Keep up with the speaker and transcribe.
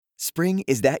Spring,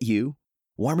 is that you?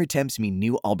 Warmer temps mean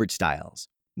new Allbirds styles.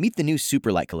 Meet the new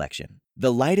Superlight collection,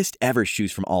 the lightest ever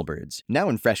shoes from Allbirds, now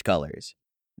in fresh colors.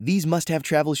 These must-have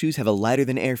travel shoes have a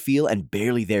lighter-than-air feel and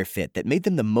barely there fit that made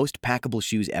them the most packable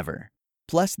shoes ever.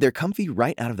 Plus, they're comfy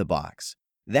right out of the box.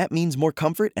 That means more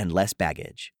comfort and less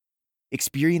baggage.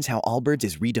 Experience how Allbirds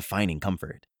is redefining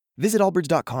comfort. Visit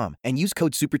allbirds.com and use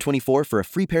code SUPER24 for a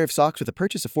free pair of socks with a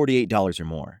purchase of $48 or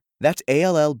more. That's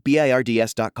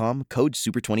ALLBIRDS.com, code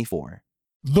SUPER24.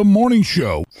 The Morning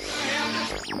Show.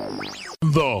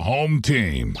 The home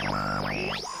team.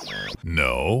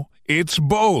 No, it's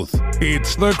both.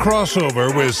 It's the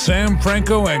crossover with Sam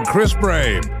Franco and Chris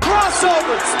Brame.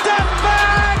 Crossover, step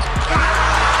back!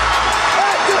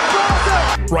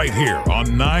 Right here on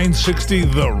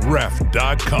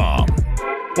 960theref.com.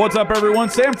 What's up, everyone?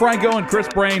 Sam Franco and Chris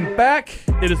Brame back.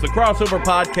 It is the Crossover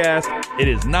Podcast. It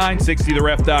is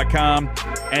 960theref.com.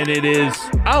 And it is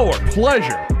our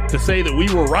pleasure to say that we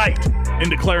were right in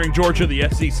declaring Georgia the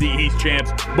SEC East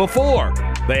champs before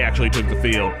they actually took the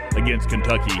field against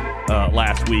Kentucky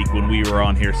last week, when we were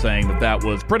on here saying that that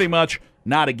was pretty much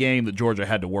not a game that Georgia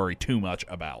had to worry too much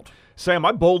about. Sam,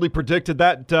 I boldly predicted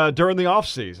that during the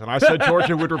offseason. I said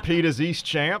Georgia would repeat as East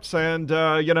champs, and,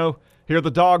 here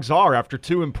the Dogs are after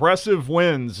two impressive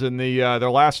wins in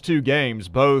their last two games,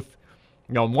 both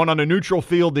one on a neutral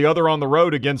field, the other on the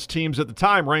road against teams at the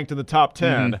time ranked in the top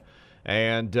 10. Mm-hmm.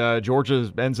 And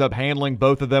Georgia ends up handling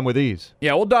both of them with ease.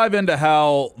 Yeah, we'll dive into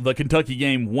how the Kentucky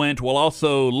game went. We'll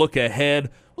also look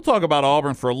ahead. We'll talk about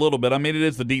Auburn for a little bit. I mean, it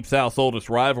is the Deep South's oldest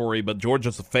rivalry, but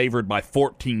Georgia's favored by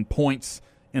 14 points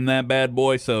in that bad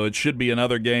boy, so it should be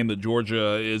another game that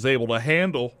Georgia is able to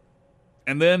handle.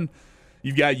 And then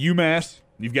you've got UMass,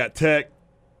 you've got Tech.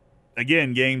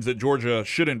 Again, games that Georgia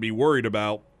shouldn't be worried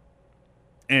about.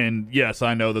 And, yes,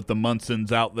 I know that the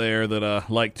Munsons out there that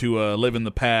like to live in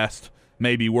the past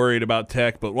may be worried about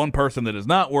Tech, but one person that is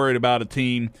not worried about a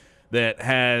team that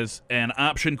has an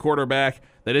option quarterback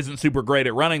that isn't super great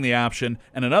at running the option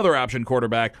and another option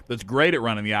quarterback that's great at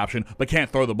running the option but can't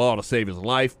throw the ball to save his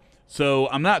life. So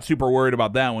I'm not super worried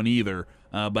about that one either.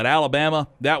 But Alabama,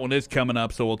 that one is coming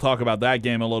up, so we'll talk about that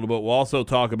game a little bit. We'll also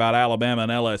talk about Alabama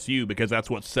and LSU because that's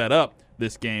what set up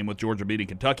this game with Georgia beating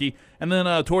Kentucky. And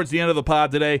then towards the end of the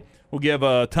pod today, we'll give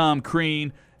Tom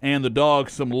Crean and the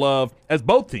Dogs some love, as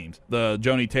both teams, the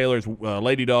Joni Taylor's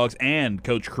Lady Dogs and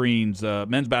Coach Crean's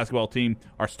men's basketball team,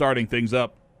 are starting things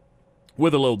up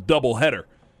with a little doubleheader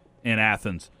in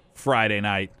Athens Friday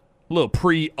night. A little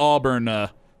pre-Auburn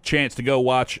chance to go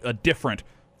watch a different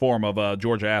form of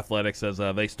Georgia athletics as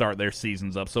they start their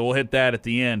seasons up. So we'll hit that at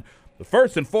the end. But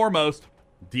first and foremost,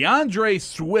 DeAndre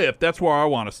Swift, that's where I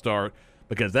want to start,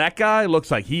 because that guy looks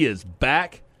like he is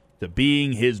back to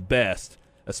being his best,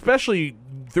 especially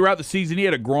throughout the season. He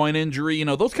had a groin injury.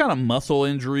 Those kind of muscle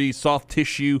injuries, soft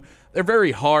tissue, they're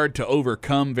very hard to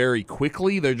overcome very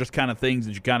quickly. They're just kind of things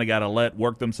that you kind of got to let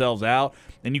work themselves out,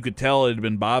 and you could tell it had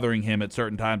been bothering him at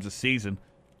certain times this season.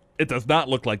 It does not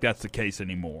look like that's the case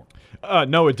anymore.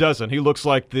 No, it doesn't. He looks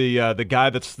like the guy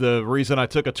that's the reason I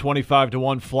took a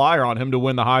 25-1 flyer on him to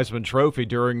win the Heisman Trophy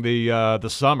during the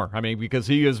summer. I mean, because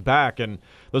he is back, and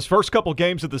those first couple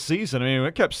games of the season, I mean,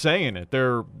 I kept saying it.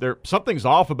 Something's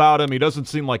off about him. He doesn't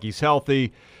seem like he's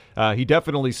healthy. He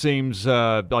definitely seems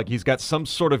like he's got some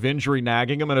sort of injury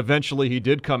nagging him, and eventually he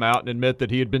did come out and admit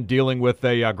that he had been dealing with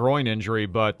a groin injury,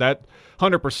 but that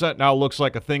 100% now looks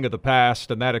like a thing of the past,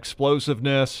 and that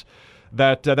explosiveness,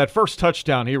 that first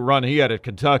touchdown he had at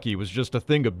Kentucky was just a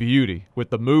thing of beauty. With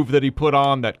the move that he put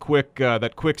on, that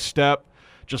quick step,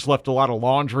 just left a lot of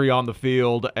laundry on the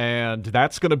field, and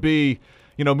that's going to be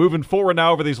moving forward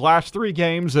now over these last three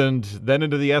games and then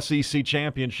into the SEC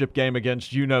championship game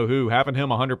against you-know-who, having him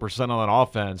 100% on that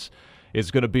offense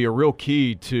is going to be a real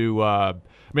key to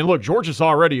look, Georgia's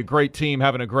already a great team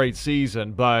having a great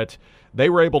season, but they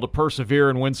were able to persevere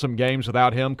and win some games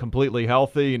without him completely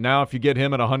healthy. Now if you get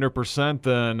him at 100%,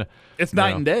 then it's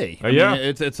night and day. I mean,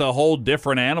 it's a whole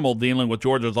different animal dealing with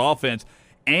Georgia's offense.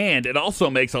 And it also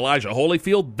makes Elijah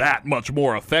Holyfield that much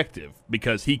more effective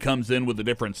because he comes in with a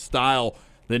different style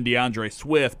than DeAndre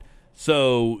Swift.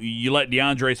 So you let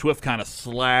DeAndre Swift kind of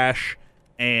slash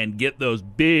and get those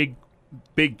big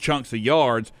chunks of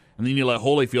yards, and then you let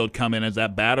Holyfield come in as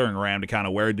that battering ram to kind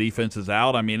of wear defenses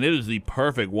out. I mean, it is the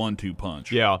perfect 1-2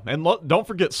 punch. Yeah, and don't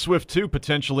forget Swift, too,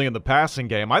 potentially in the passing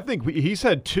game. I think Georgia's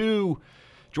had two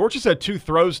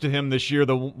throws to him this year.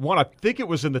 The one, I think it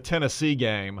was in the Tennessee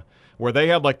game, where they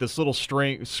had like this little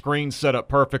screen set up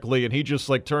perfectly, and he just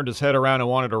like turned his head around and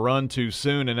wanted to run too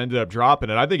soon and ended up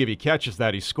dropping it. I think if he catches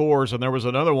that, he scores. And there was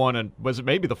another one, and was it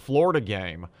maybe the Florida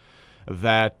game,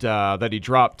 that he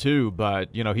dropped too. But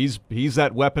he's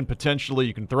that weapon potentially.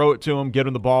 You can throw it to him, get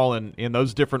him the ball in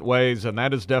those different ways, and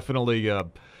that is definitely a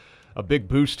big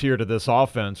boost here to this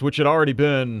offense, which had already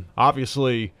been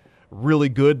obviously really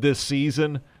good this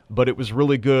season. But it was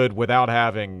really good without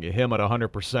having him at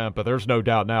 100%. But there's no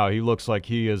doubt now he looks like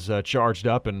he is charged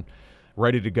up and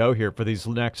ready to go here for these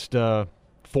next 4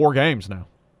 games now.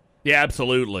 Yeah,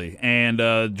 absolutely.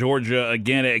 And Georgia,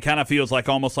 again, it kind of feels like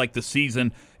almost like the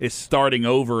season is starting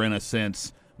over in a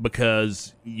sense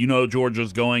because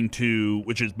Georgia's going to,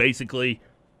 which is basically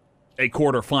a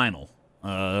quarterfinal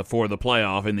for the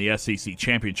playoff in the SEC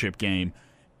championship game.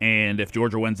 And if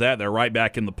Georgia wins that, they're right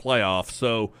back in the playoff.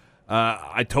 So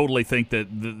I totally think that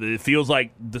it feels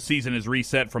like the season is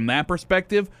reset from that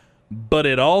perspective, but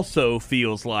it also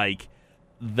feels like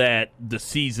that the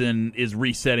season is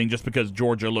resetting just because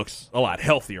Georgia looks a lot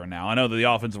healthier now. I know that the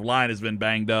offensive line has been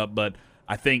banged up, but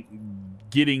I think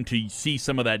getting to see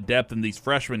some of that depth and these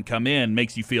freshmen come in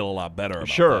makes you feel a lot better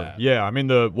about that. Yeah. I mean,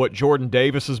 what Jordan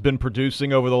Davis has been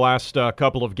producing over the last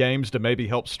couple of games to maybe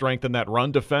help strengthen that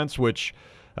run defense, which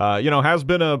has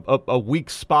been a weak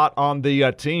spot on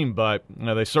the team, but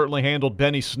they certainly handled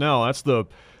Benny Snell. That's the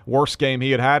worst game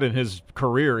he had in his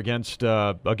career against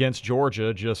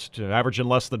Georgia, just averaging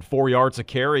less than 4 yards a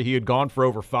carry. He had gone for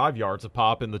over 5 yards a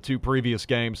pop in the 2 previous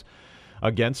games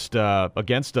against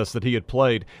us that he had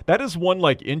played. That is one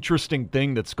interesting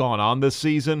thing that's gone on this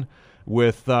season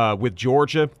with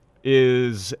Georgia.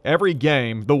 Is every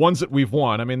game, the ones that we've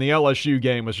won, I mean, the LSU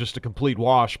game was just a complete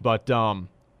wash, but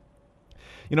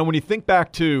when you think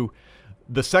back to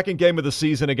the second game of the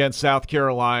season against South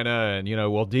Carolina, and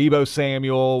Deebo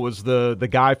Samuel was the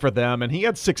guy for them, and he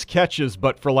had 6 catches,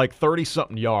 but for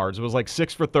 30-something yards. It was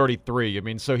 6 for 33. I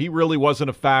mean, so he really wasn't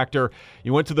a factor.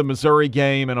 You went to the Missouri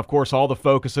game, and of course, all the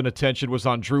focus and attention was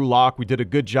on Drew Lock. We did a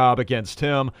good job against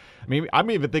him. I mean,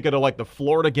 I'm even thinking of the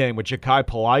Florida game with Ja'Kai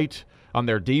Polite on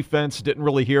their defense. Didn't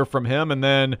really hear from him, and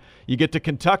then you get to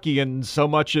Kentucky, and so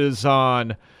much is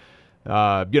on.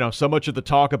 So much of the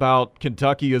talk about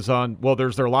Kentucky is on,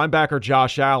 there's their linebacker,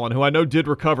 Josh Allen, who I know did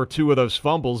recover 2 of those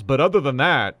fumbles. But other than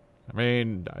that, I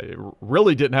mean, it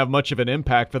really didn't have much of an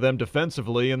impact for them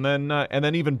defensively. And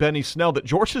then even Benny Snell, that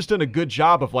Georgia's done a good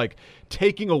job of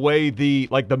taking away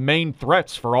the main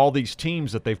threats for all these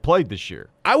teams that they've played this year.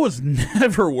 I was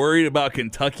never worried about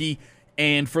Kentucky,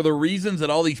 and for the reasons that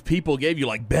all these people gave you,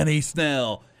 like Benny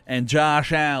Snell and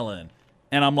Josh Allen.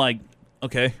 And I'm like,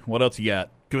 okay, what else you got?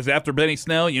 Because after Benny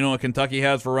Snell, what Kentucky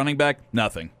has for running back?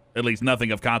 Nothing. At least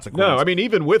nothing of consequence. No, I mean,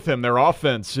 even with him, their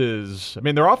offense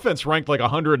ranked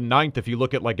 109th if you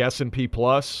look at S&P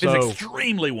Plus. So. It's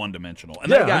extremely one-dimensional. And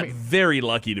they got very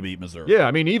lucky to beat Missouri. Yeah,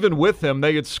 I mean, even with him,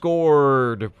 they had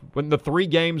scored, when the 3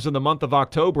 games in the month of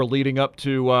October leading up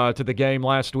to the game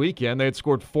last weekend, they had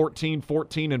scored 14,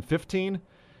 14, and 15.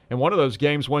 And one of those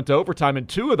games went to overtime, and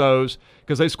 2 of those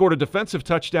because they scored a defensive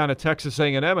touchdown at Texas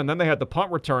A&M, and then they had the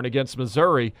punt return against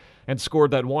Missouri and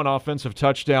scored that 1 offensive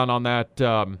touchdown on that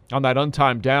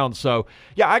untimed down. So,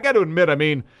 yeah, I got to admit, I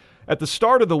mean, at the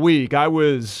start of the week, I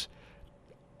was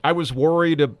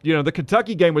worried. The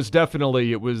Kentucky game was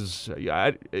definitely there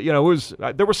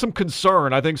was some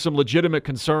concern. I think some legitimate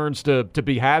concerns to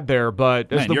be had there.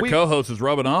 But as your co-host is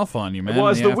rubbing off on you, man. Well,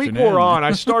 as the week wore on,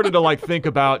 I started to think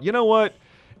about, what.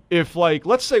 If,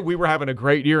 let's say we were having a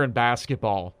great year in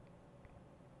basketball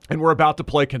and we're about to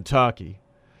play Kentucky,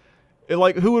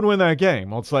 who would win that game?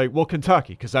 Well, it's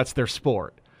Kentucky, because that's their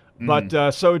sport.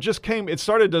 But so it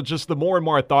started to just, the more and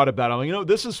more I thought about it,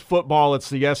 this is football, it's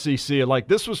the SEC. And,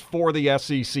 this was for the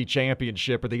SEC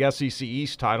championship or the SEC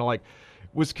East title.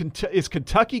 Is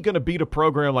Kentucky going to beat a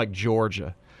program like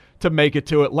Georgia to make it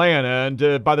to Atlanta?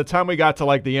 And by the time we got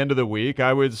to the end of the week,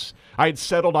 I had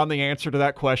settled on the answer to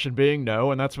that question being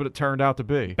no, and that's what it turned out to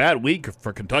be. Bad week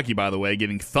for Kentucky, by the way,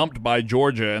 getting thumped by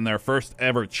Georgia in their first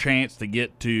ever chance to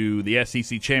get to the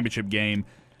SEC championship game.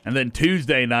 And then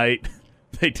Tuesday night,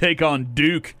 they take on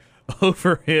Duke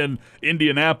over in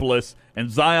Indianapolis, and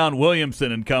Zion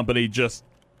Williamson and company just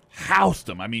housed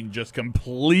them. I mean, just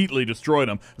completely destroyed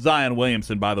them. Zion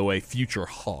Williamson, by the way, future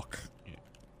Hawk.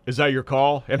 Is that your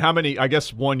call? And how many, I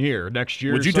guess 1 year, next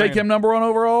year? Would you take him number 1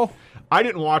 overall? I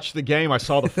didn't watch the game. I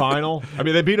saw the final. I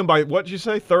mean, they beat him by, what did you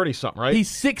say, 30-something, right? He's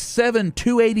 6'7",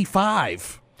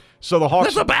 285. So the Hawks.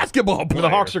 That's a basketball player. The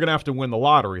Hawks are going to have to win the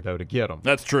lottery, though, to get him.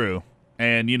 That's true.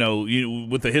 And,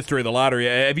 with the history of the lottery,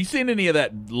 have you seen any of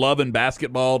that Love and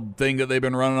Basketball thing that they've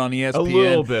been running on ESPN? A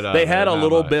little bit of They had a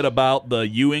little bit about the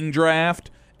Ewing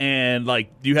draft. And,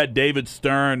 like, you had David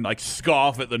Stern, like,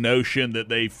 scoff at the notion that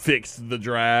they fixed the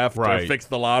draft or fixed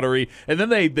the lottery. And then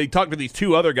they talked to these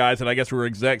two other guys that I guess were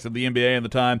execs at the NBA at the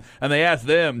time, and they asked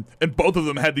them, and both of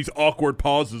them had these awkward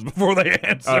pauses before they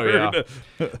answered. Oh,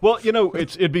 yeah. Well,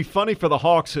 it'd be funny for the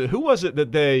Hawks. Who was it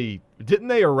that didn't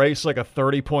they erase, like, a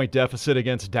 30-point deficit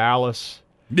against Dallas?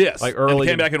 Yes, like early and they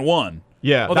came back and won.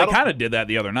 Yeah, well, they kind of did that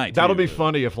the other night. That'll be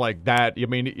funny if like that. I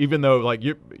mean, even though like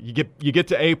you get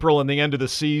to April and the end of the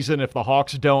season, if the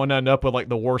Hawks don't end up with like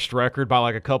the worst record by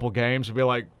like a couple games, it'll be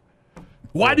like,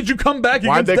 why did you come back against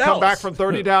Dallas? Why'd they Dallas? come back from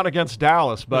 30 down against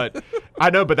Dallas? But I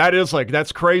know, but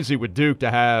that's crazy with Duke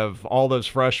to have all those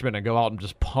freshmen and go out and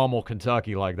just pummel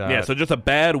Kentucky like that. Yeah, so just a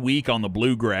bad week on the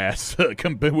Bluegrass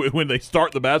when they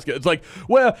start the basketball.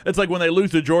 It's like when they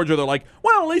lose to Georgia, they're like,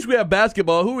 well, at least we have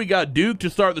basketball. Who we got? Duke to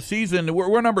start the season.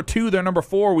 We're number 2, they're number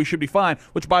 4. We should be fine.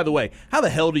 Which, by the way, how the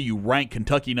hell do you rank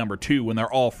Kentucky number 2 when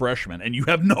they're all freshmen and you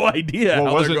have no idea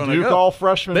how they're going to go? Duke all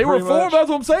freshmen? They were 4. Much? That's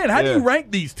what I'm saying. How do you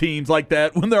rank these teams like that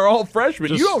when they're all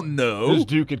freshmen? You don't know. Just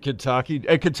Duke and Kentucky.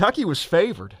 And Kentucky was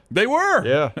favored. They were.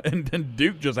 Yeah. And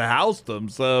Duke just housed them.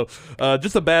 So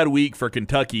just a bad week for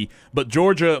Kentucky. But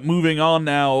Georgia, moving on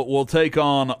now, will take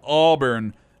on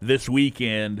Auburn this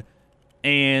weekend.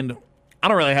 And I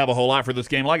don't really have a whole lot for this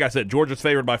game. Like I said, Georgia's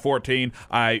favored by 14.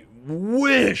 I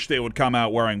wish they would come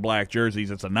out wearing black jerseys.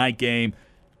 It's a night game.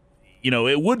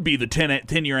 It would be the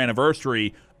 10-year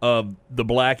anniversary of the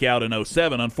blackout in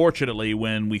 07. Unfortunately,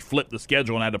 when we flipped the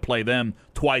schedule and had to play them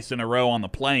twice in a row on the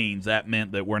Plains, that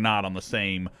meant that we're not on the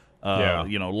same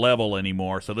level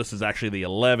anymore. So this is actually the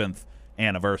 11th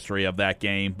anniversary of that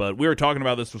game. But we were talking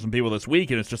about this with some people this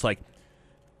week, and it's just like,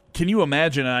 can you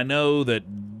imagine? And I know that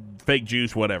fake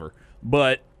juice, whatever,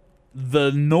 but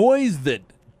the noise that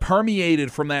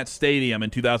permeated from that stadium in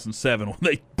 2007 when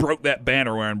they broke that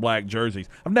banner wearing black jerseys.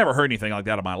 I've never heard anything like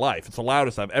that in my life. It's the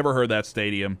loudest I've ever heard that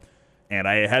stadium, and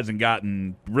it hasn't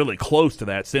gotten really close to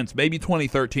that since maybe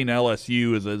 2013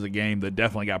 LSU is a game that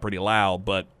definitely got pretty loud,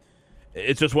 but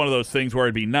it's just one of those things where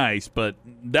it'd be nice, but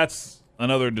that's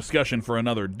another discussion for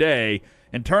another day.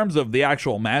 In terms of the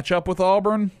actual matchup with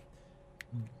Auburn,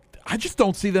 I just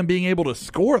don't see them being able to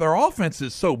score. Their offense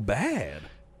is so bad.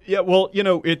 Yeah, well,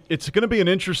 it's going to be an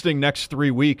interesting next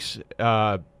 3 weeks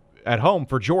at home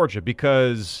for Georgia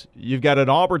because you've got an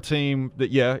Auburn team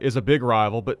that, is a big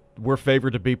rival, but we're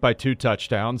favored to beat by 2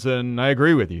 touchdowns, and I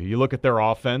agree with you. You look at their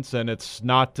offense, and it's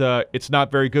not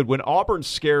very good. When Auburn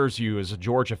scares you as a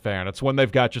Georgia fan, it's when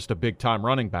they've got just a big-time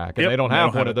running back, and they don't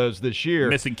have one of those this year.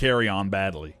 Missing carry on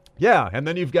badly. Yeah, and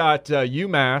then you've got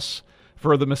UMass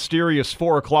for the mysterious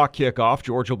 4 o'clock kickoff.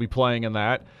 Georgia will be playing in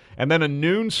that. And then a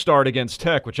noon start against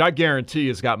Tech, which I guarantee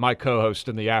has got my co-host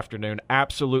in the afternoon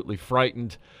absolutely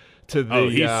frightened to the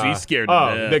he's scared to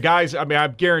death. The guys, I mean, I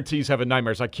guarantee he's having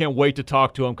nightmares. I can't wait to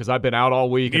talk to him because I've been out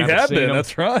all week. You and have seen been, him.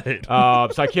 That's right.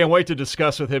 So I can't wait to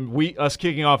discuss with him us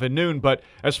kicking off at noon. But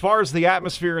as far as the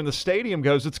atmosphere in the stadium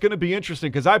goes, it's going to be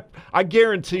interesting because I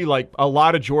guarantee like a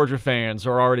lot of Georgia fans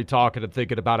are already talking and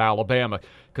thinking about Alabama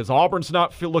because Auburn's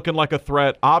not looking like a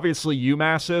threat. Obviously,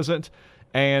 UMass isn't.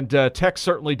 And Tech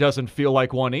certainly doesn't feel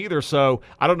like one either. So,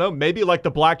 I don't know, maybe like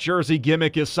the black jersey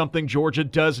gimmick is something Georgia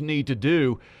does need to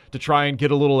do to try and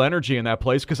get a little energy in that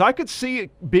place because I could see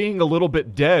it being a little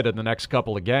bit dead in the next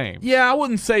couple of games. Yeah, I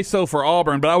wouldn't say so for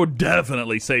Auburn, but I would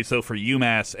definitely say so for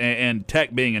UMass and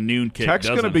Tech being a noon kick. Tech's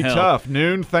going to be tough.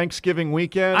 Noon, Thanksgiving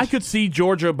weekend. I could see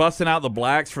Georgia busting out the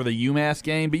blacks for the UMass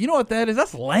game, but you know what that is?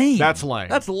 That's lame. That's lame.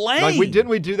 That's lame. Like didn't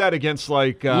we do that against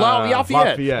like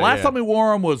Lafayette? Last yeah. time we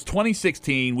wore them was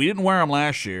 2016. We didn't wear them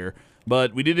last year.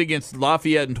 But we did it against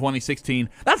Lafayette in 2016.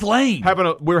 That's lame.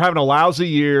 We were having a lousy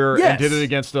year yes. and did it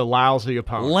against a lousy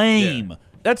opponent. Lame. Yeah.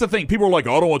 That's the thing. People are like,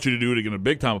 I don't want you to do it against a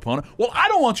big-time opponent. Well, I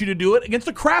don't want you to do it against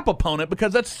a crap opponent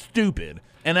because that's stupid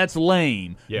and that's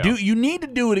lame. Yeah. You need to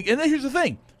do it. And here's the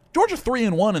thing. Georgia's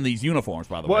 3-1 in these uniforms,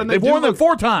 by the way. And They've worn them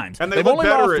 4 times. And they've only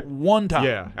lost 1 time.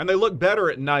 Yeah, and they look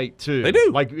better at night, too. They do.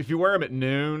 Like, if you wear them at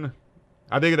noon,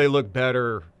 I think they look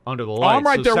better under the lights. I'm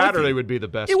right there with Saturday you. would be the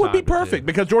best It would be time to perfect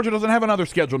because Georgia doesn't have another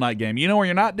scheduled night game. You know where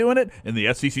you're not doing it? In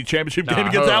the SEC championship game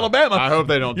against Alabama. I hope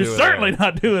they don't do it. You're certainly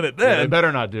not doing it then. Yeah, they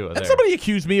better not do it And somebody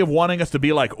accused me of wanting us to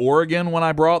be like Oregon when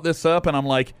I brought this up, and I'm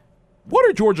like, what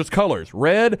are Georgia's colors?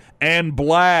 Red and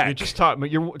black. You're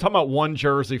talking about one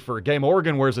jersey for a game.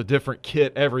 Oregon wears a different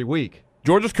kit every week.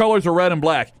 Georgia's colors are red and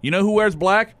black. You know who wears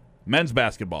black? Men's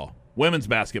basketball, women's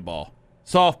basketball,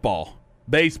 softball,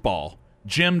 baseball,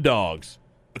 gym dogs,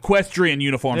 equestrian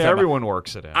uniforms. Yeah, everyone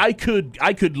works it in. I could,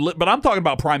 but I'm talking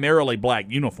about primarily black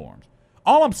uniforms.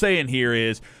 All I'm saying here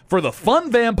is for the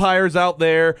fun vampires out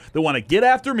there that want to get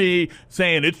after me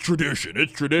saying it's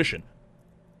tradition,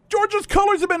 Georgia's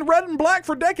colors have been red and black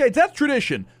for decades. That's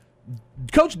tradition.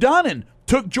 Coach Donnan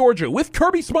took Georgia with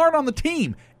Kirby Smart on the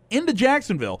team into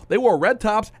Jacksonville. They wore red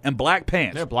tops and black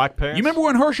pants. Yeah, black pants. You remember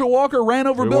when Herschel Walker ran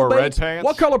over Bill Bates? Red pants.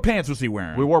 What color pants was he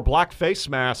wearing? We wore black face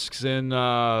masks in,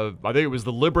 I think it was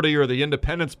the Liberty or the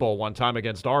Independence Bowl one time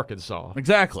against Arkansas.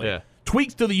 Exactly. Yeah.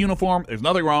 Tweaks to the uniform. There's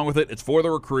nothing wrong with it. It's for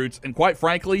the recruits. And quite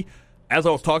frankly, as I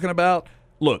was talking about,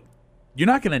 look, you're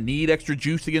not going to need extra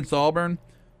juice against Auburn,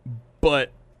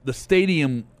 but the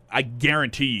stadium, I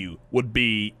guarantee you, would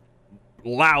be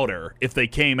louder if they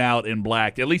came out in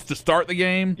black, at least to start the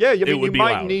game. Yeah, it would you be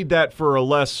might louder. need that for a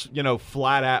less,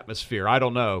 flat atmosphere. I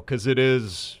don't know, because it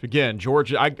is, again,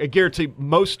 Georgia. I guarantee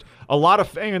a lot of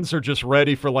fans are just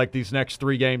ready for like these next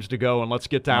 3 games to go, and let's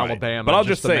get to Alabama. But I'll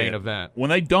just just say the main event. When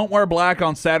they don't wear black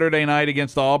on Saturday night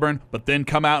against Auburn, but then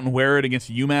come out and wear it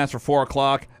against UMass for 4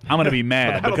 o'clock, I'm going to be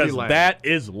mad That'll be because lame. that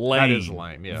is lame. That is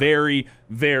lame, yeah. Very,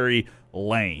 very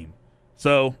lame.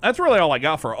 So that's really all I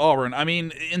got for Auburn. I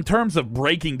mean, in terms of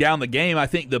breaking down the game, I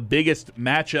think the biggest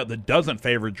matchup that doesn't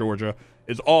favor Georgia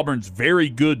is Auburn's very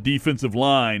good defensive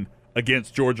line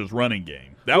against Georgia's running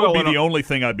game. That would be the only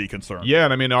thing I'd be concerned. Yeah,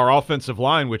 and I mean, our offensive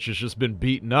line, which has just been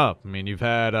beaten up. I mean, you've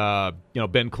had,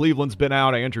 Ben Cleveland's been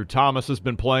out. Andrew Thomas has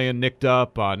been playing nicked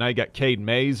up. Now you got Cade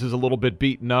Mays is a little bit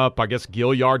beaten up. I guess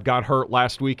Gilliard got hurt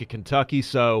last week at Kentucky.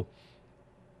 So,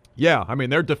 yeah, I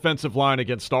mean, their defensive line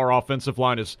against our offensive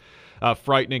line is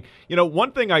frightening.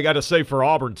 One thing I got to say for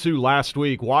Auburn, too, last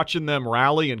week, watching them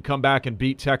rally and come back and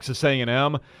beat Texas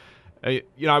A&M, I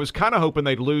was kind of hoping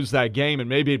they'd lose that game, and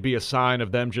maybe it'd be a sign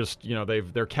of them just,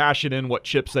 they're cashing in what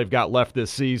chips they've got left this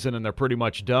season, and they're pretty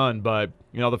much done. But,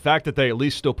 the fact that they at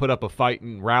least still put up a fight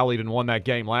and rallied and won that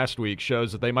game last week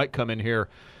shows that they might come in here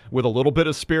with a little bit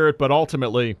of spirit, but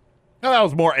ultimately – Now, that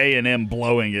was more A&M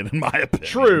blowing it, in my opinion.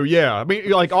 True, yeah. I mean,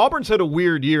 like, Auburn's had a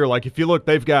weird year. Like, if you look,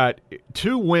 they've got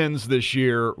 2 wins this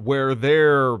year where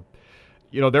their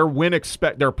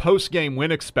post-game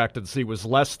win expectancy was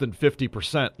less than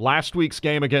 50%. Last week's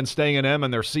game against A&M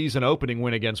and their season-opening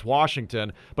win against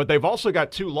Washington. But they've also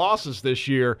got 2 losses this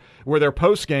year where their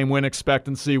post-game win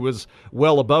expectancy was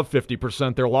well above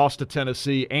 50%. Their loss to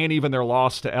Tennessee and even their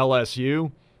loss to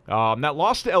LSU. That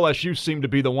loss to LSU seemed to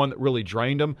be the one that really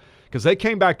drained them, because they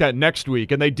came back that next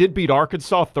week, and they did beat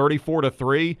Arkansas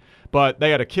 34-3, but they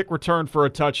had a kick return for a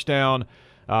touchdown.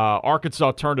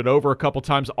 Arkansas turned it over a couple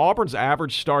times. Auburn's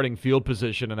average starting field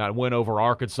position in that win over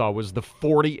Arkansas was the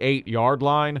 48-yard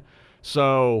line.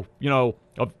 So,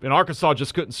 and Arkansas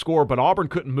just couldn't score, but Auburn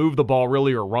couldn't move the ball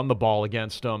really or run the ball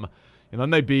against them. And then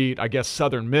they beat, I guess,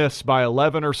 Southern Miss by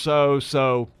 11 or so.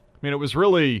 So, I mean, it was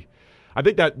really – I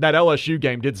think that LSU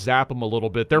game did zap them a little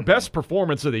bit. Their best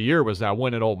performance of the year was that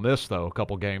win at Ole Miss, though, a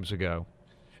couple games ago.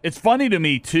 It's funny to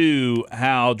me, too,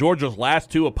 how Georgia's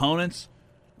last 2 opponents,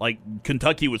 like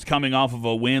Kentucky was coming off of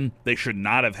a win they should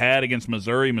not have had against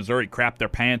Missouri. Missouri crapped their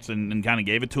pants and kind of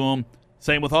gave it to them.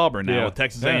 Same with Auburn now, with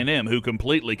Texas A&M, who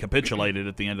completely capitulated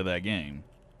at the end of that game.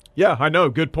 Yeah, I know.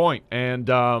 Good point. And,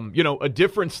 a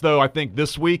difference, though, I think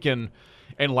this week and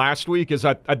last week is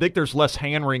I think there's less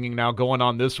hand-wringing now going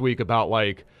on this week about,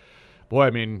 like, boy, I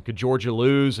mean, could Georgia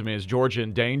lose? I mean, is Georgia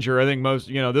in danger? I think most,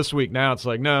 this week now it's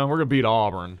like, no, we're going to beat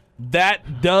Auburn.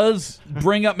 That does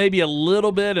bring up maybe a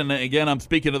little bit, and again, I'm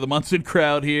speaking to the Munson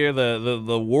crowd here,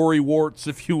 the worry warts,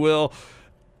 if you will.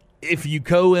 If you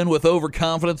go in with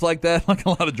overconfidence like that, like a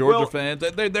lot of Georgia fans,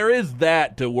 there is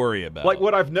that to worry about. Like,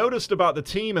 what I've noticed about the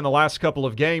team in the last couple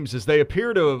of games is they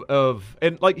appear to have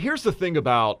and, like, here's the thing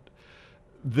about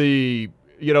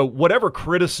whatever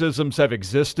criticisms have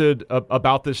existed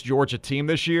about this Georgia team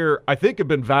this year, I think have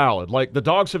been valid. Like, the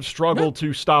Dogs have struggled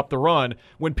to stop the run.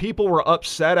 When people were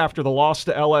upset after the loss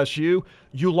to LSU,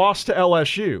 you lost to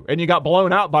LSU, and you got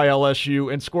blown out by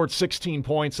LSU and scored 16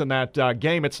 points in that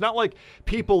game. It's not like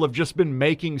people have just been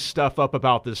making stuff up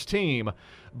about this team,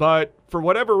 but for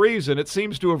whatever reason, it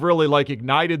seems to have really, like,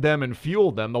 ignited them and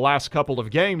fueled them the last couple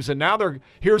of games, and now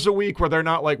here's a week where they're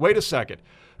not like, wait a second,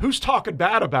 who's talking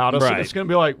bad about us? Right. And it's going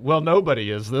to be like, well,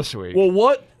 nobody is this week. Well,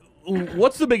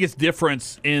 what's the biggest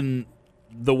difference in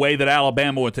the way that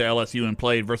Alabama went to LSU and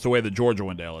played versus the way that Georgia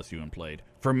went to LSU and played?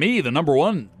 For me, the number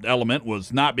one element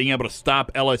was not being able to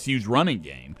stop LSU's running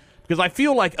game, because I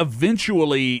feel like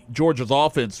eventually Georgia's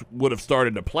offense would have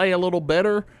started to play a little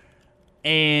better,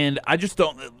 and I just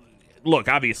don't – look,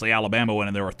 obviously Alabama went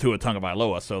in there with Tua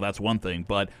Tagovailoa, so that's one thing.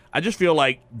 But I just feel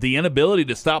like the inability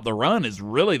to stop the run is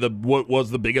really what was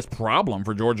the biggest problem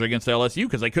for Georgia against LSU,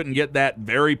 because they couldn't get that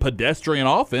very pedestrian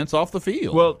offense off the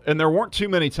field. Well, and there weren't too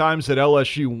many times that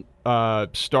LSU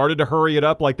started to hurry it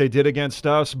up like they did against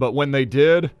us, but when they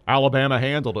did, Alabama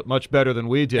handled it much better than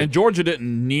we did. And Georgia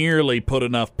didn't nearly put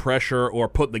enough pressure or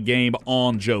put the game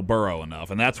on Joe Burrow enough,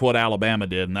 and that's what Alabama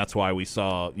did, and that's why we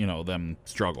saw them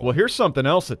struggle. Well, here's something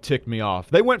else that ticked me off.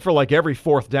 They went for like every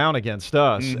fourth down against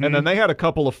us, and then they had a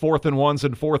couple of 4th and 1s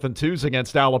and 4th and 2s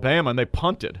against Alabama, and they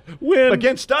punted.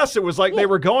 Against us, it was like they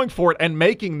were going for it and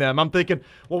making them. I'm thinking,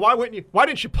 well, why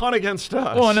didn't you punt against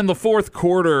us? Well, and in the fourth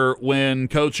quarter, when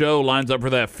Coach O lines up for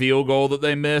that field goal that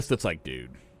they missed, it's like,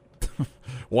 dude,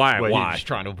 why? You're just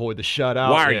trying to avoid the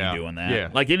shutout. Why are you doing that? Yeah.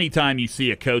 Like, anytime you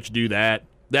see a coach do that,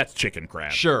 that's chicken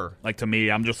crap. Sure. Like, to me,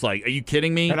 I'm just like, are you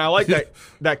kidding me? And I like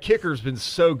that kicker's been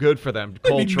so good for them,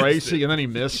 Cole Tracy, and then he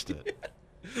missed it.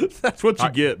 That's what you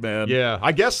get, man. Yeah.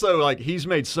 I guess, though, like, he's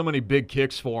made so many big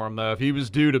kicks for him, though. If he was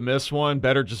due to miss one,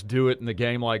 better just do it in the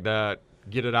game like that.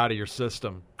 Get it out of your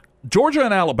system. Georgia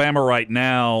and Alabama right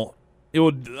now, the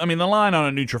line on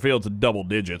a neutral field is double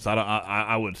digits.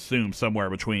 I would assume somewhere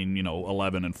between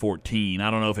 11 and 14. I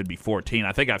don't know if it'd be 14.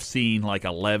 I think I've seen like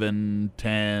 11,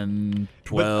 10,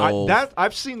 12. But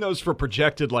I've seen those for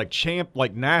projected like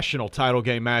national title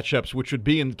game matchups, which would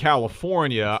be in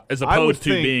California, as opposed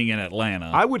to being in Atlanta.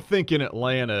 I would think in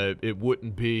Atlanta it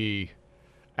wouldn't be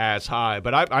as high,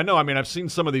 but I know. I mean, I've seen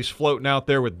some of these floating out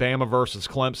there with Bama versus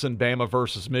Clemson, Bama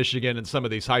versus Michigan, and some of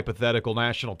these hypothetical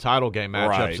national title game matchups.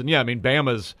 Right. And yeah, I mean,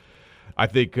 Bama's, I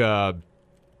think, at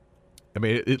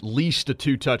least a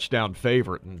 2-touchdown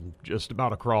favorite, and just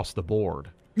about across the board.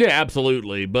 Yeah,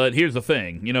 absolutely. But here's the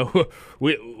thing,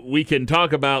 we can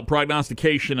talk about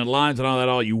prognostication and lines and all that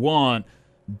all you want,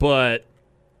 but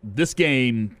this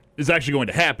game is actually going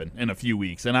to happen in a few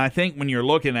weeks, and I think when you're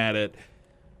looking at it,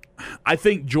 I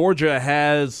think Georgia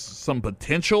has some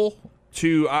potential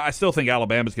to – I still think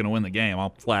Alabama's going to win the game.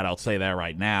 I'll flat out say that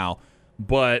right now.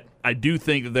 But I do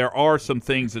think that there are some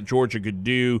things that Georgia could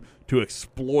do to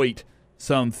exploit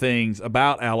some things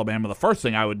about Alabama. The first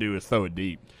thing I would do is throw it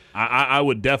deep. I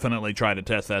would definitely try to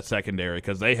test that secondary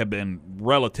because they have been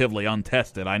relatively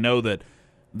untested. I know that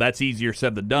that's easier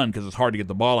said than done because it's hard to get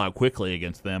the ball out quickly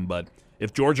against them. But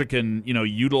if Georgia can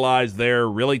utilize their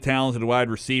really talented wide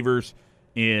receivers –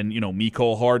 in,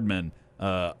 Mecole Hardman,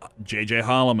 J.J.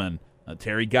 Holloman,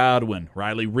 Terry Godwin,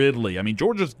 Riley Ridley. I mean,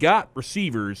 Georgia's got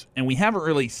receivers, and we haven't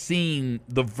really seen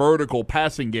the vertical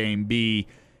passing game be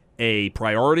a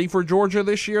priority for Georgia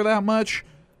this year that much.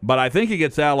 But I think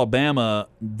against Alabama,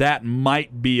 that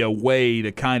might be a way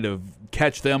to kind of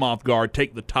catch them off guard,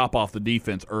 take the top off the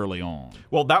defense early on.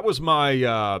 Well, that was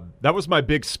my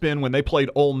big spin when they played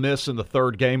Ole Miss in the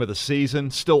third game of the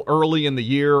season. Still early in the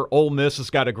year, Ole Miss has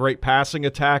got a great passing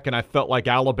attack, and I felt like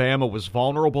Alabama was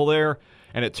vulnerable there.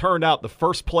 And it turned out the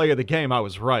first play of the game, I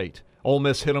was right. Ole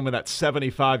Miss hit them with that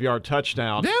 75-yard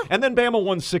touchdown, and then Bama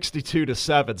won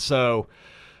 62-7. So.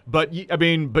 But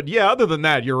yeah, other than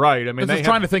that, you're right. I mean, they're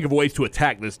trying to think of ways to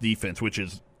attack this defense, which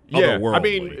is otherworldly.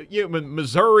 I mean,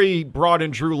 Missouri brought in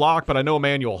Drew Lock, but I know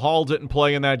Emmanuel Hall didn't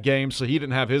play in that game, so he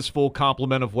didn't have his full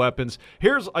complement of weapons.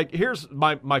 Here's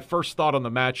my first thought on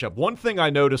the matchup. One thing I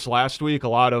noticed last week, a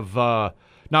lot of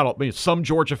some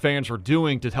Georgia fans were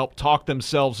doing to help talk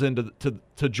themselves into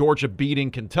to Georgia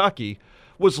beating Kentucky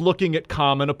was looking at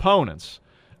common opponents,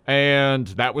 and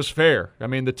that was fair. I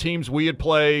mean, the teams we had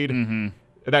played. Mm-hmm.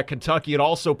 That Kentucky had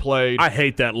also played. I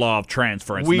hate that law of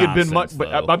transference. We had been much,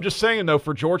 but I'm just saying though,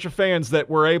 for Georgia fans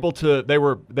that were able to, they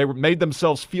were made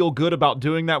themselves feel good about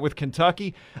doing that with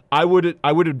Kentucky. I would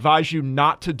advise you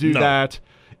not to do that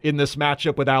in this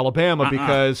matchup with Alabama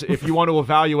because if you want to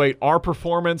evaluate our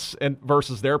performance and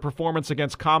versus their performance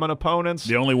against common opponents,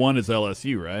 the only one is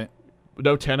LSU, right?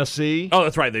 No, Tennessee. Oh,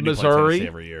 that's right. They do Missouri. play Tennessee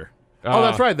every year.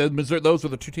 That's right. Those are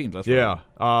the two teams. That's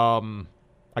right.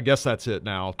 I guess that's it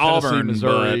now. Tennessee, Auburn,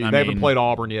 Missouri. They haven't played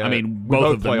Auburn yet. I mean,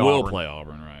 both of them will play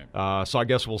Auburn, right? So I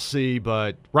guess we'll see.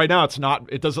 But right now,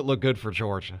 it doesn't look good for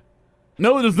Georgia.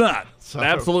 No, it does not.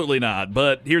 Absolutely not.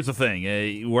 But here's the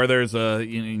thing: where there's so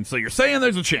you're saying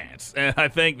there's a chance, and I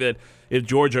think that if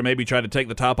Georgia maybe tried to take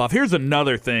the top off. Here's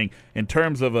another thing in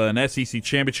terms of an SEC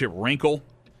championship wrinkle.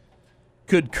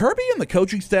 Could Kirby and the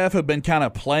coaching staff have been kind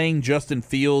of playing Justin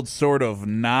Fields sort of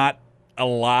not a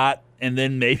lot? And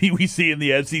then maybe we see in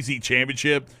the SEC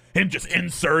championship him just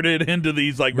inserted into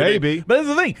these maybe. But that's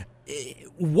the thing.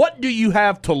 What do you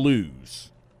have to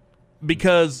lose?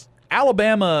 Because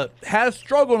Alabama has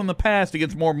struggled in the past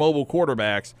against more mobile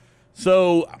quarterbacks.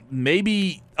 So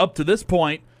maybe up to this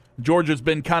point, Georgia's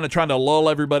been kind of trying to lull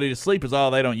everybody to sleep as,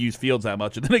 they don't use Fields that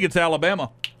much. And then against Alabama,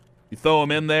 You throw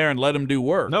them in there and let them do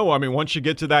work. No, I mean, once you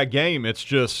get to that game, it's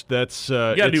just that's you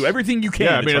got to do everything you can.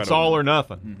 Yeah, I mean, it's all win. or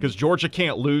nothing because Georgia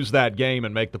can't lose that game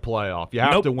and make the playoff. You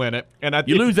have to win it. And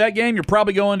you lose that game, you're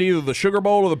probably going to either the Sugar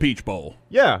Bowl or the Peach Bowl.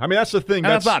 Yeah, I mean, that's the thing.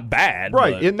 And that's not bad.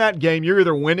 Right. But. In that game, you're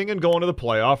either winning and going to the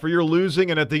playoff or you're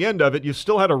losing, and at the end of it, you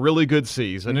still had a really good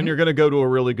season, and you're going to go to a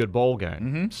really good bowl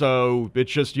game. So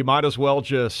it's just you might as well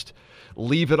just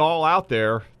leave it all out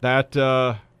there that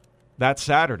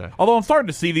Saturday. Although I'm starting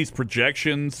to see these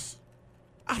projections,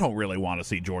 I don't really want to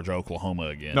see Georgia-Oklahoma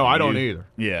again. No, I don't either.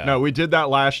 Yeah. No, we did that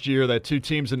last year, that two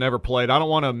teams that never played. I don't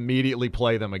want to immediately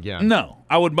play them again. No,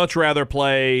 I would much rather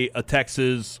play a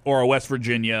Texas or a West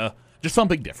Virginia, just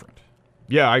something different.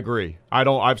 Yeah, I agree.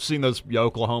 I've seen those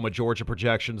Oklahoma-Georgia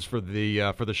projections for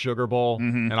the Sugar Bowl,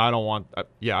 and I don't want. I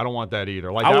don't want that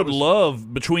either. Like I would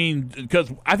love because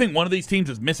I think one of these teams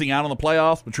is missing out on the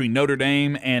playoffs between Notre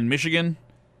Dame and Michigan.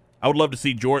 I would love to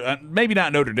see Georgia, maybe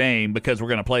not Notre Dame because we're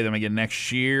going to play them again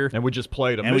next year. And we just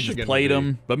played them. And we just played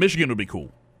them, but Michigan would be cool.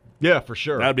 Yeah, for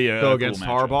sure. That'd be a go cool against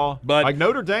matchup. Harbaugh. But like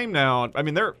Notre Dame now, I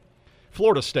mean,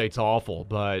 Florida State's awful,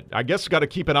 but I guess got to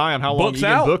keep an eye on how long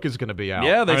Ian Book is going to be out.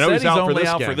 Yeah, they said he's only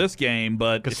out game. for this game,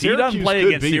 but if he Syracuse doesn't play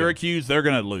against beat Syracuse, they're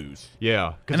going to lose.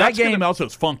 Yeah, and that game also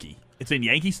is funky. It's in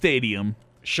Yankee Stadium.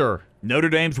 Sure. Notre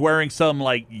Dame's wearing some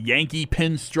like Yankee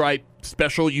pinstripe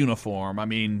special uniform. I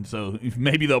mean, so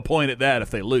maybe they'll point at that if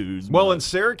they lose. Well, and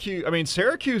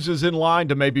Syracuse is in line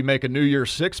to maybe make a New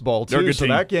Year's Six bowl too. So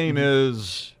that game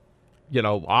is,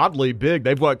 oddly big.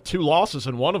 They've got 2 losses,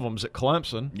 and one of them's at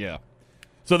Clemson. Yeah.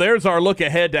 So there's our look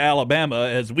ahead to Alabama,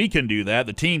 as we can do that.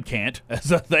 The team can't, as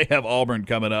they have Auburn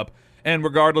coming up. And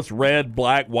regardless, red,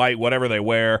 black, white, whatever they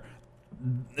wear,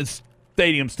 the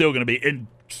stadium's still going to be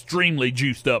extremely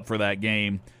juiced up for that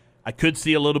game. I could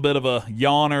see a little bit of a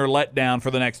yawn or letdown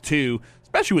for the next 2,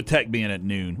 especially with Tech being at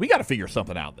noon. We got to figure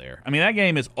something out there. I mean, that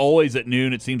game is always at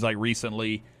noon, it seems like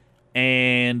recently,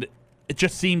 and it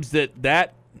just seems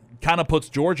that kind of puts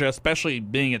Georgia, especially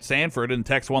being at Sanford, and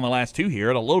Tech's won the last 2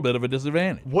 here, at a little bit of a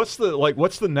disadvantage. What's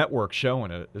the network showing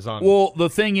it? Is on? Well, the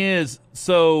thing is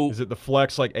it the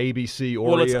Flex like ABC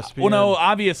or ESPN? Well, no,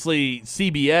 obviously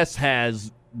CBS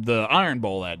has the Iron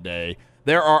Bowl that day.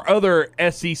 There are other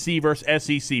SEC versus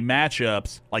SEC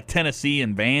matchups like Tennessee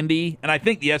and Vandy, and I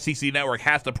think the SEC network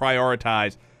has to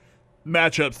prioritize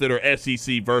matchups that are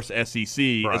SEC versus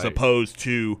SEC as opposed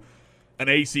to an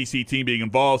ACC team being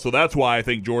involved. So that's why I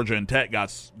think Georgia and Tech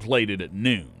got slated at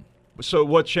noon. So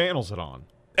what channel is it on?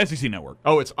 SEC Network.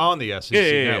 Oh, it's on the SEC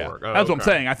Network. Oh, that's what I'm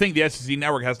saying. I think the SEC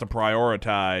Network has to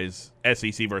prioritize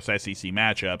SEC versus SEC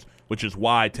matchups, which is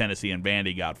why Tennessee and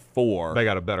Vandy got 4. They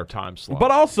got a better time slot.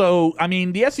 But also, I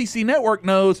mean, the SEC Network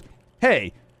knows,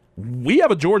 hey, we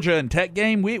have a Georgia and Tech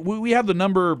game. We have the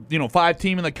number 5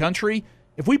 team in the country.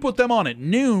 If we put them on at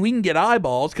noon, we can get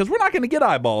eyeballs because we're not going to get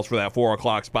eyeballs for that 4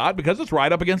 o'clock spot because it's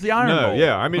right up against the Iron Bowl.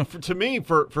 Yeah. I mean, to me,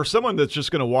 for someone that's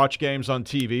just going to watch games on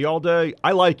TV all day,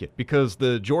 I like it because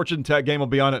the Georgia and Tech game will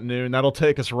be on at noon. That'll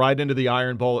take us right into the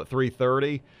Iron Bowl at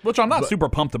 3:30. Which I'm not super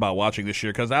pumped about watching this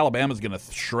year because Alabama's going to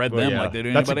shred them like they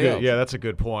do anybody else. Yeah, that's a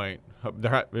good point.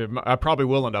 I probably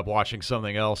will end up watching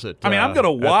something else at. I'm going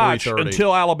to watch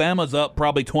until Alabama's up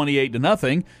probably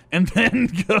 28-0, and then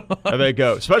go. There they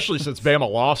go. Especially since Bama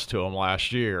lost to them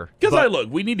last year. Because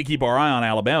we need to keep our eye on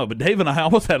Alabama. But Dave and I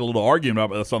almost had a little argument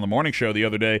about this on the morning show the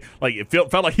other day. Like it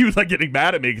felt like he was like getting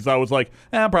mad at me because I was like,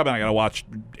 I'm probably not going to watch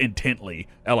intently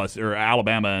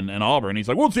Alabama and Auburn. He's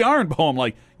like, well, it's the Iron Bowl. I'm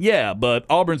like, yeah, but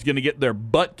Auburn's going to get their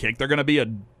butt kicked. They're going to be a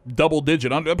double-digit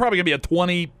they're probably going to be a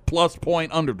 20-plus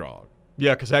point underdog.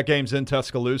 Yeah, because that game's in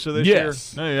Tuscaloosa this year.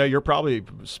 No, yeah, you're probably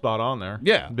spot on there.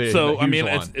 Yeah. So, I mean,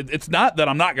 it's not that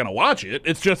I'm not going to watch it.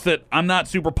 It's just that I'm not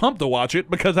super pumped to watch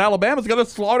it because Alabama's going to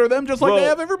slaughter them just like they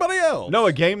have everybody else. No,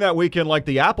 a game that weekend like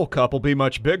the Apple Cup will be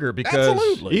much bigger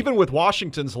because even with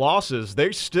Washington's losses,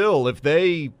 they still, if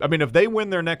they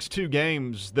win their next 2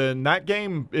 games, then that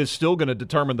game is still going to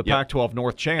determine the Pac-12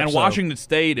 North champ. And Washington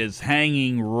State is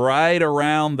hanging right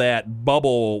around that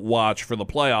bubble watch for the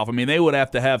playoff. I mean, they would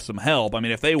have to have some help. I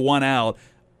mean, if they won out,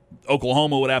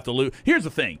 Oklahoma would have to lose. Here's the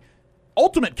thing.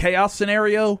 Ultimate chaos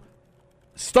scenario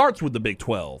starts with the Big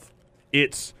 12.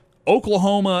 It's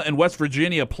Oklahoma and West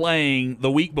Virginia playing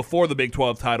the week before the Big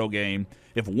 12 title game.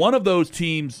 If one of those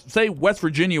teams, say West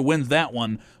Virginia wins that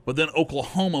one, but then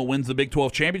Oklahoma wins the Big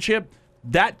 12 championship,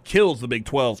 that kills the Big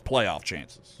 12's playoff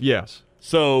chances. Yes.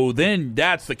 So then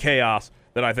that's the chaos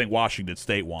that I think Washington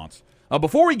State wants.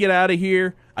 Before we get out of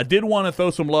here, I did want to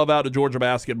throw some love out to Georgia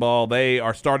basketball. They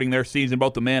are starting their season,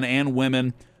 both the men and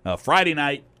women, Friday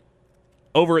night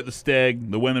over at the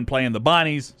Steg. The women playing the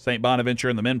Bonnies, St. Bonaventure,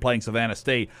 and the men playing Savannah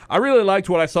State. I really liked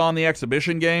what I saw in the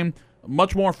exhibition game.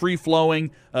 much more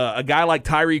free-flowing. A guy like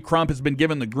Tyree Crump has been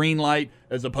given the green light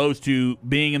as opposed to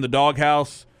being in the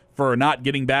doghouse for not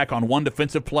getting back on one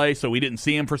defensive play, so we didn't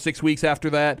see him for 6 weeks after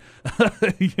that.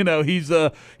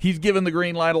 He's given the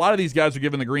green light. A lot of these guys are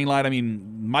given the green light. I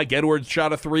mean, Mike Edwards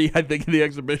shot a 3, I think, in the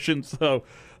exhibition. So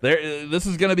this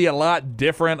is going to be a lot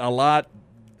different, a lot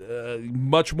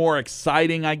much more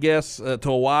exciting, I guess,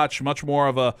 to watch. Much more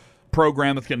of a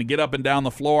program that's going to get up and down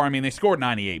the floor. I mean, they scored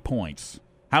 98 points.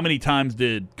 How many times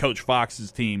did Coach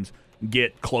Fox's teams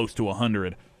get close to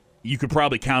 100? You could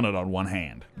probably count it on one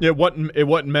hand. It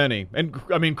wasn't many. And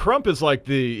I mean, Crump is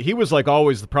he was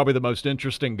always probably the most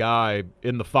interesting guy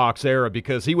in the Fox era,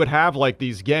 because he would have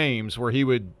these games where he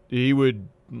would he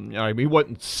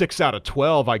wasn't 6 out of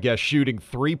 12, I guess, shooting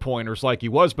 3-pointers like he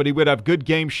was, but he would have good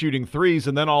game shooting threes,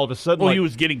 and then all of a sudden, he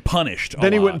was getting punished.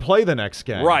 Then he wouldn't play the next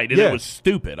game, right? And it was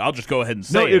stupid. I'll just go ahead and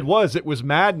say it was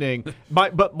maddening.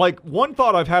 But one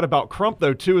thought I've had about Crump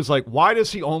though too is why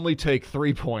does he only take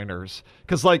 3-pointers?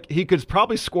 Because he could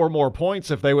probably score more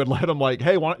points if they would let him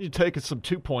hey, why don't you take some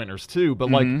 2-pointers too?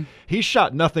 But he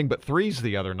shot nothing but threes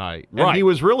the other night, and he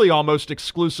was really almost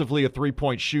exclusively a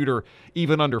 3-point shooter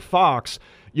even under Fox.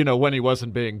 When he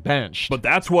wasn't being benched. But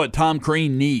that's what Tom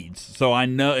Crean needs. So I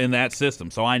know in that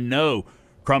system. So I know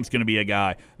Crump's going to be a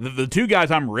guy. The two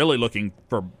guys I'm really looking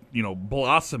for,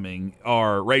 blossoming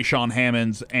are Rayshawn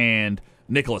Hammonds and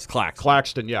Nicholas Claxton.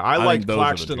 Claxton, yeah. I liked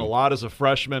Claxton a lot as a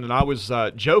freshman, and I was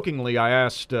jokingly, I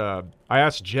asked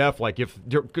Jeff, if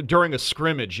during a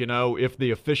scrimmage, if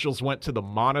the officials went to the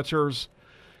monitors,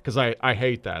 because I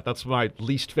hate that. That's my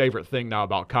least favorite thing now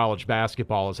about college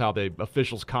basketball is how the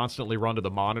officials constantly run to the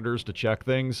monitors to check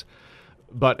things.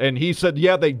 And he said,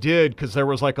 yeah, they did, because there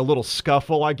was a little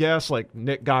scuffle, I guess.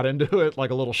 Nick got into it, a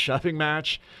little shoving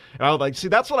match. And I was see,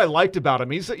 that's what I liked about him.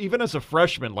 He's even as a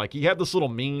freshman, he had this little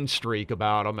mean streak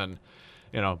about him, and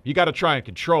you got to try and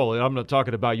control it. I'm not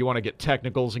talking about you want to get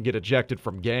technicals and get ejected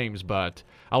from games, but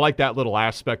I like that little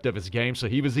aspect of his game. So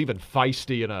he was even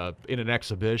feisty in an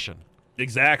exhibition.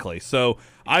 Exactly. So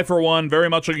I, for one, very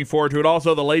much looking forward to it.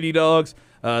 Also, the Lady Dogs,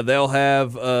 they'll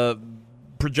have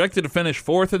projected to finish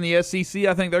 4th in the SEC.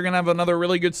 I think they're going to have another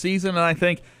really good season, and I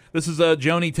think this is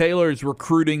Joni Taylor's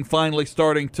recruiting finally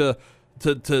starting to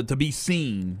be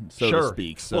seen, so to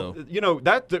speak. So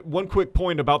that one quick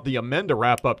point about the Amenda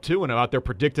wrap up too, and about their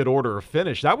predicted order of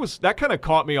finish. That kind of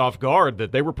caught me off guard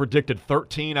that they were predicted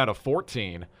 13 out of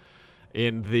 14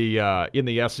 in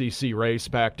the SEC race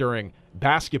back during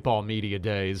basketball media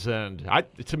days, and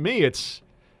to me,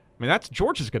 that's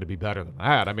Georgia's going to be better than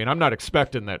that. I mean, I'm not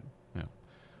expecting that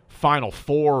Final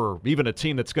Four or even a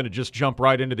team that's going to just jump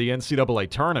right into the NCAA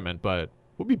tournament, but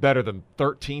we'll be better than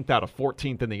 13th out of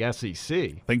 14th in the SEC.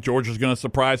 I think Georgia's going to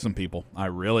surprise some people. I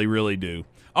really, really do.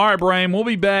 All right, Brame, we'll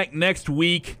be back next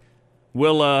week.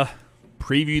 We'll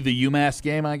preview the UMass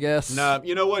game, I guess. No,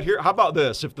 you know what? How about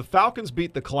this? If the Falcons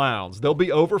beat the Clowns, they'll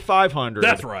be over 500.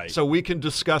 That's right. So we can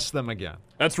discuss them again.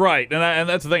 That's right. And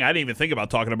that's the thing. I didn't even think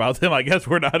about talking about them. I guess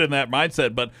we're not in that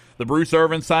mindset. But the Bruce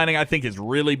Irvin signing, I think, is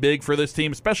really big for this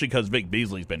team, especially because Vic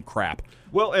Beasley's been crap.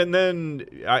 Well, and then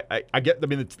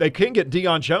they can get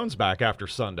Deion Jones back after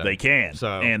Sunday. They can.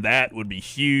 And that would be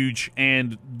huge.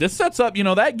 And this sets up,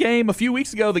 that game a few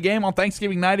weeks ago, the game on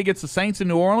Thanksgiving night against the Saints in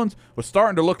New Orleans was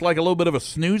starting to look like a little bit of a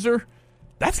snoozer.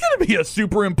 That's going to be a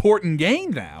super important game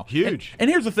now. Huge.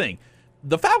 And here's the thing.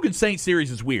 The Falcons-Saints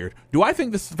series is weird. Do I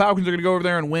think the Falcons are going to go over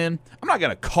there and win? I'm not going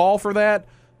to call for that.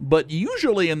 But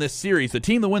usually in this series, the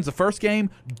team that wins the first game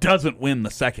doesn't win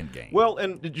the second game. Well,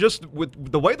 and just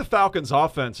with the way the Falcons'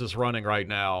 offense is running right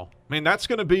now, that's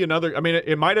going to be another –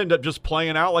 it might end up just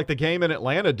playing out like the game in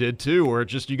Atlanta did too, where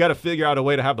you got to figure out a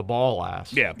way to have the ball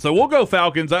last. Yeah, so we'll go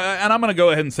Falcons, and I'm going to go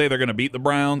ahead and say they're going to beat the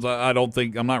Browns.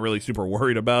 I'm not really super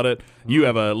worried about it. You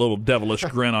have a little devilish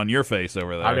grin on your face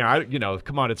over there.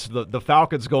 Come on, it's the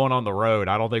Falcons going on the road.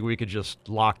 I don't think we could just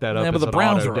lock that up as but the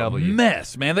Browns are a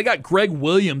mess, man. They got Greg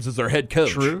Williams as their head coach.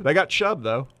 True. They got Chubb,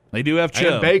 thoe. They do have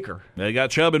Chubb. And Baker. They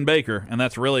got Chubb and Baker, and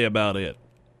that's really about it.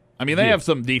 They have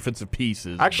some defensive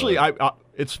pieces. Actually, I know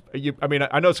it's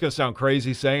going to sound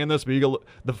crazy saying this, but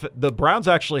the Browns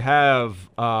actually have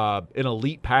an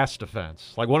elite pass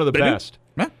defense, one of the best.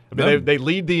 Yeah. They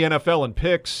lead the NFL in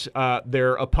picks.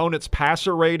 Their opponent's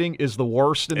passer rating is the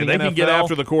worst in the NFL. And they can get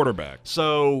after the quarterback.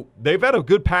 So they've had a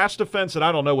good pass defense, and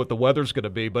I don't know what the weather's going to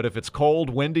be, but if it's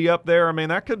cold, windy up there,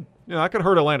 that could – Yeah, that could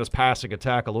hurt Atlanta's passing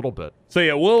attack a little bit. So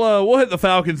yeah, we'll hit the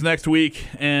Falcons next week,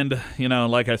 and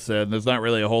like I said, there's not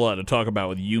really a whole lot to talk about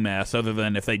with UMass other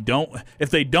than if they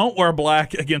don't wear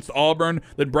black against Auburn,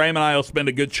 then Brame and I will spend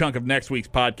a good chunk of next week's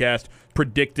podcast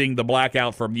predicting the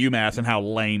blackout from UMass and how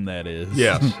lame that is.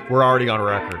 Yes, we're already on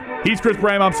record. He's Chris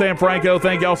Brame. I'm Sam Franco.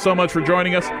 Thank y'all so much for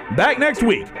joining us. Back next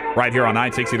week, right here on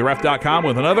 960theref.com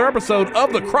with another episode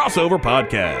of the Crossover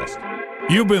Podcast.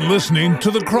 You've been listening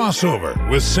to The Crossover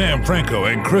with Sam Franco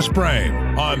and Chris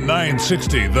Brame on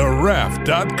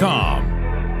 960theref.com.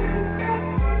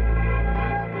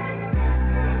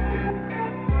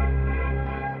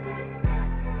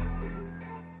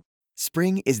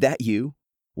 Spring, is that you?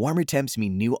 Warmer temps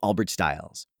mean new Allbirds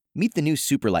styles. Meet the new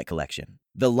Superlight collection,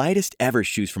 the lightest ever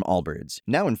shoes from Allbirds,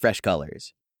 now in fresh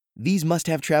colors. These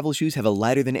must-have travel shoes have a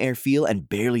lighter-than-air feel and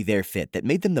barely-there fit that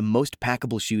made them the most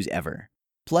packable shoes ever.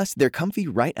 Plus, they're comfy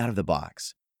right out of the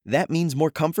box. That means more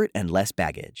comfort and less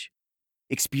baggage.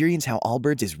 Experience how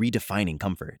Allbirds is redefining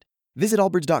comfort. Visit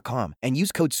allbirds.com and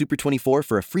use code SUPER24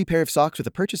 for a free pair of socks with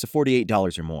a purchase of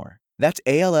 $48 or more. That's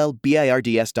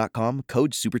ALLBIRDS.com,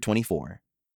 code SUPER24.